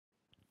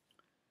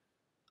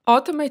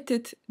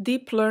Automated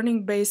deep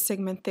learning-based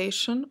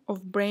segmentation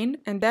of brain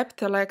and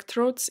depth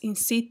electrodes in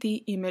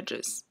CT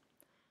images.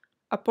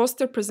 A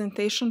poster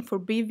presentation for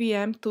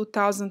BVM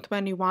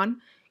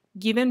 2021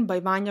 given by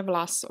Vanya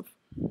Vlasov.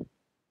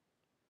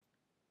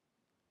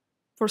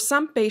 For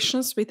some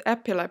patients with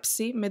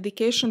epilepsy,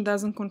 medication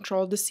doesn't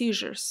control the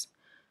seizures.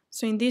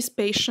 So in these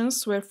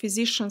patients where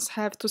physicians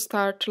have to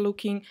start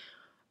looking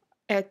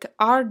at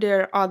are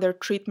there other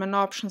treatment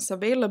options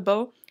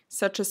available,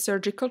 such as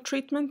surgical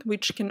treatment,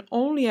 which can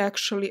only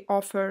actually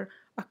offer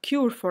a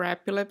cure for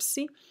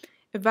epilepsy,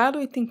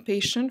 evaluating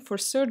patient for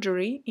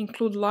surgery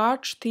include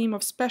large team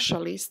of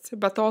specialists,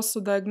 but also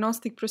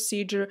diagnostic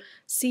procedure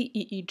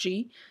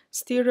SEEG,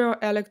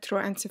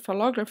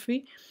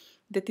 Stereoelectroencephalography,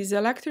 that is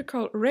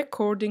electrical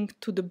recording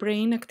to the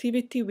brain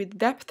activity with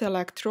depth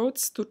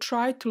electrodes to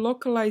try to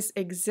localize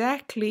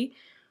exactly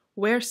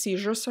where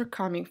seizures are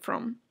coming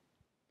from.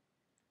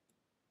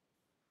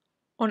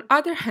 On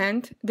other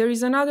hand, there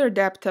is another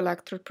depth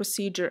electrode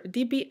procedure,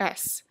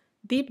 DBS,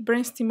 deep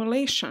brain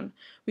stimulation,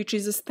 which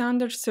is a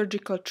standard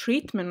surgical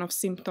treatment of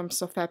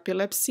symptoms of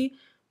epilepsy,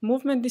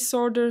 movement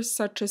disorders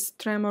such as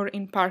tremor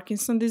in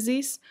Parkinson's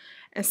disease,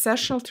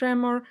 essential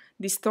tremor,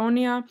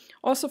 dystonia,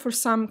 also for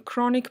some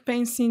chronic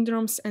pain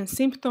syndromes and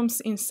symptoms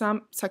in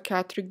some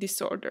psychiatric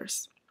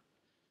disorders.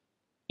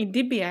 In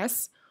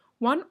DBS,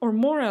 one or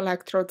more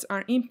electrodes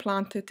are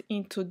implanted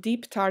into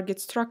deep target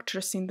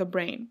structures in the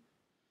brain.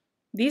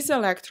 These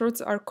electrodes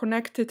are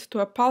connected to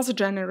a pulse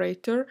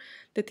generator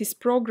that is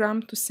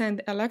programmed to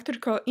send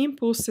electrical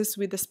impulses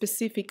with a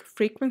specific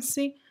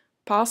frequency,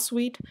 pulse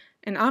width,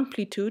 and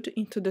amplitude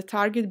into the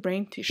target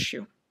brain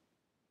tissue.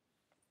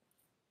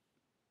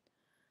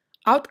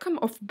 Outcome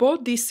of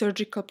both these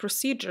surgical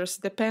procedures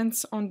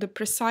depends on the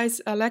precise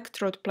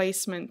electrode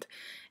placement,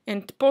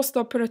 and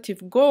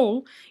postoperative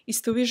goal is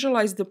to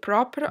visualize the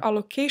proper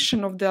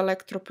allocation of the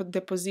electrode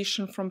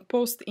deposition from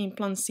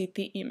post-implant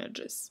CT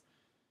images.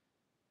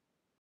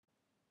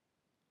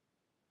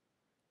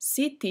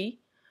 CT,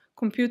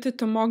 computed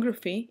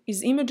tomography,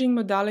 is imaging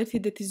modality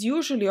that is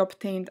usually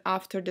obtained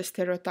after the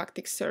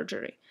stereotactic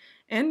surgery,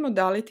 and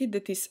modality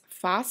that is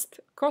fast,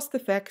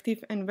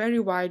 cost-effective, and very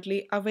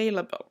widely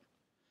available.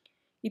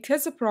 It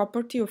has a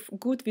property of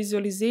good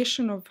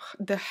visualization of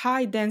the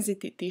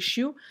high-density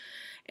tissue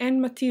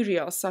and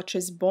materials such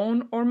as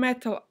bone or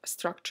metal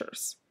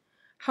structures.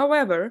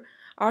 However,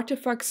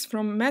 artifacts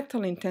from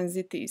metal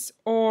intensities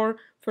or,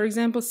 for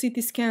example,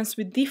 CT scans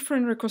with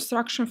different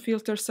reconstruction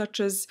filters such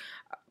as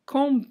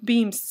cone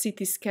beam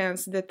CT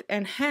scans that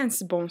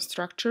enhance bone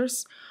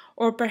structures,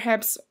 or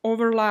perhaps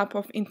overlap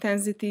of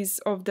intensities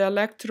of the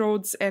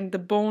electrodes and the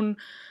bone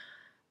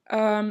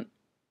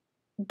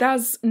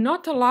does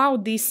not allow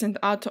decent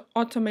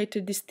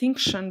automated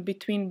distinction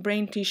between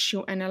brain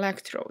tissue and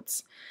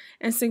electrodes,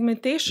 and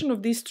segmentation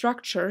of these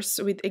structures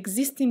with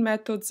existing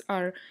methods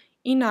are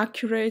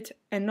inaccurate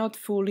and not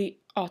fully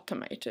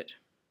automated.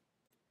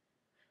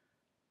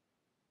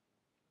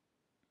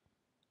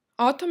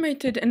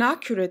 Automated and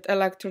accurate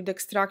electrode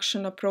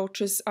extraction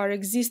approaches are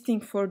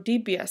existing for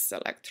DBS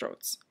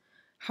electrodes.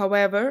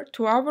 However,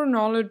 to our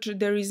knowledge,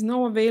 there is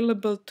no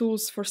available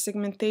tools for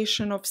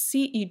segmentation of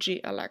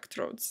CEG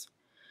electrodes.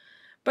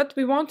 But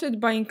we wanted,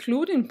 by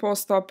including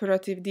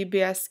postoperative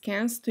DBS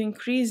scans, to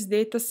increase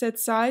dataset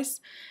size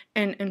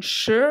and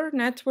ensure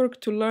network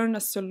to learn a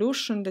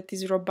solution that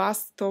is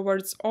robust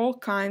towards all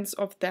kinds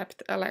of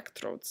depth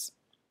electrodes.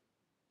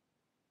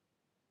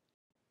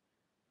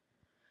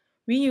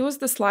 We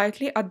used a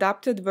slightly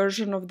adapted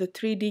version of the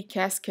 3D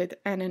cascade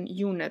and an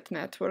UNet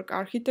network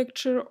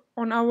architecture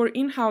on our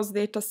in-house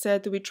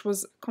dataset, which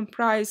was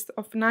comprised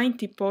of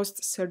 90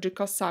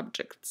 post-surgical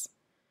subjects.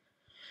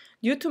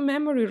 Due to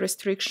memory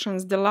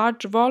restrictions, the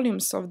large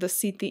volumes of the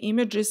CT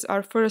images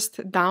are first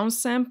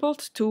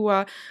downsampled to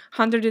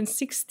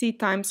 160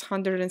 ×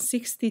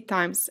 160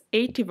 ×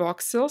 80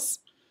 voxels,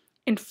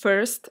 and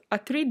first a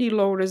 3D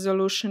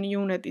low-resolution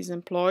unit is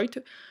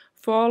employed,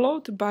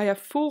 followed by a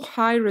full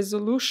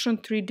high-resolution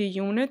 3D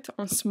unit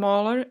on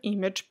smaller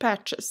image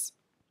patches.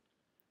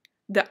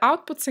 The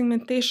output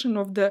segmentation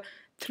of the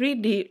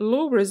 3D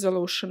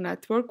low-resolution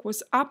network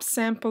was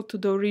upsampled to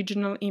the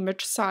original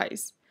image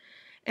size,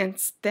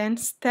 and then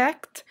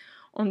stacked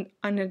on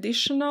an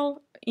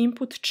additional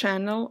input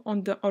channel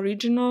on the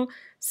original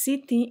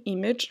CT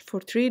image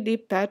for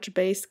 3D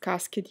patch-based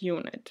cascade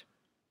unit.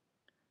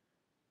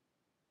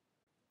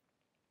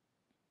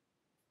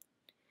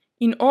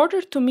 In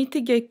order to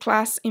mitigate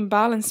class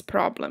imbalance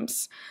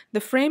problems,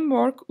 the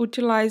framework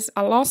utilized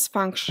a loss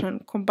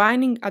function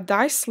combining a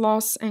dice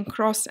loss and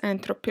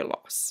cross-entropy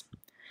loss.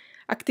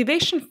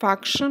 Activation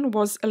function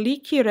was a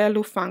leaky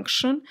ReLU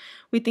function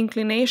with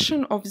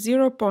inclination of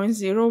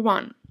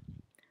 0.01.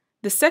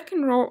 The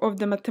second row of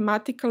the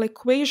mathematical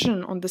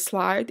equation on the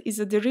slide is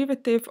a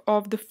derivative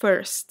of the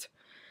first.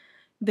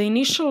 The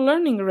initial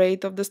learning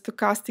rate of the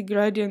stochastic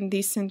gradient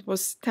descent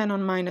was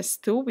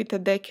 10⁻² with a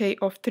decay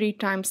of 3 ×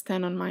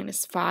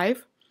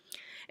 10⁻⁵,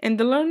 and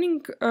the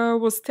learning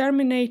was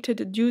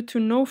terminated due to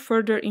no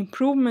further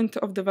improvement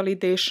of the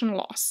validation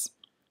loss.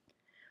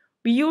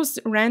 We used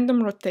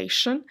random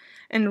rotation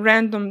and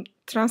random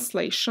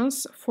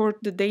translations for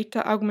the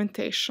data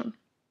augmentation.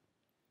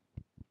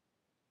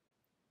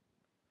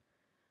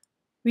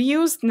 We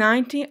used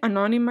 90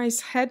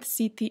 anonymized head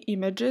CT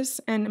images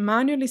and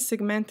manually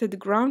segmented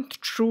ground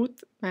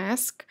truth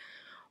mask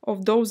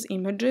of those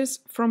images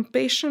from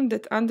patients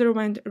that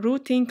underwent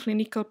routine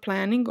clinical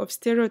planning of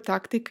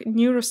stereotactic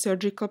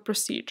neurosurgical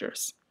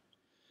procedures.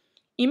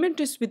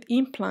 Images with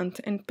implant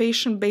and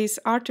patient-based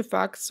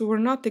artifacts were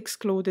not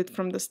excluded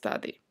from the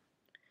study.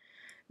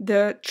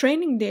 The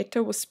training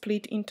data was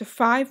split into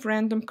 5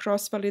 random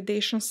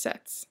cross-validation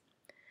sets.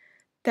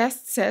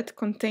 Test set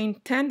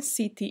contained 10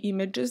 CT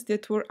images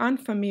that were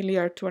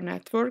unfamiliar to a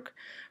network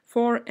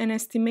for an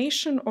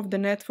estimation of the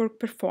network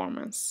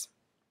performance.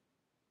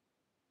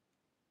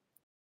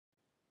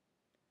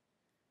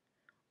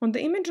 On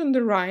the image on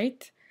the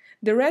right,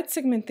 the red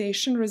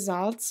segmentation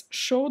results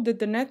show that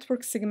the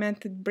network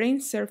segmented brain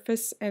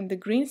surface and the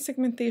green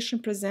segmentation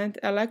present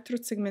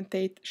electrode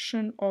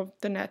segmentation of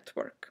the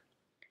network.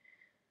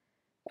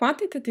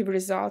 Quantitative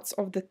results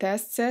of the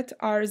test set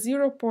are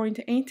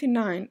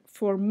 0.89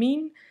 for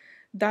mean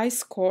die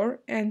score,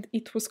 and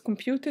it was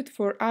computed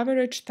for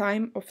average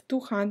time of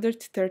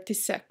 230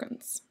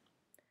 seconds.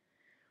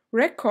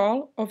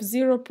 Recall of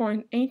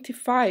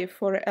 0.85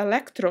 for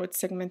electrode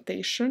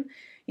segmentation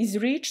is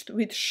reached,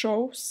 which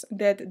shows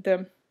that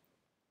the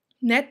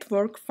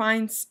network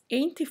finds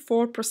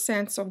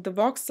 84% of the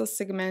voxels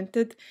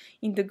segmented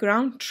in the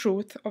ground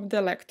truth of the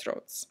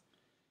electrodes.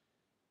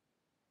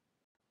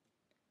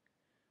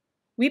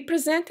 We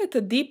presented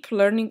a deep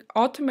learning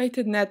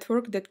automated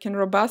network that can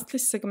robustly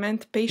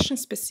segment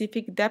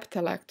patient-specific depth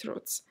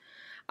electrodes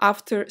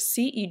after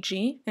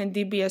SEEG and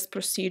DBS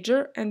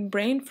procedure and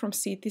brain from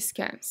CT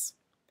scans.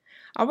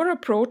 Our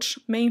approach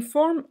may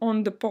inform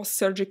on the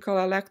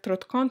postsurgical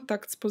electrode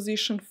contacts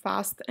position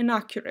fast and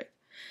accurate,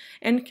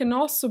 and can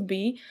also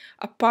be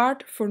a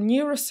part for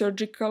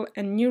neurosurgical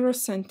and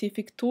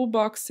neuroscientific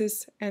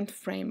toolboxes and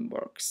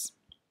frameworks.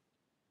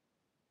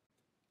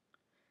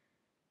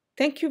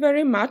 Thank you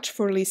very much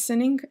for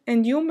listening,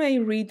 and you may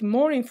read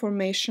more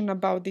information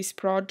about this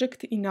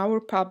project in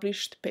our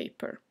published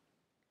paper.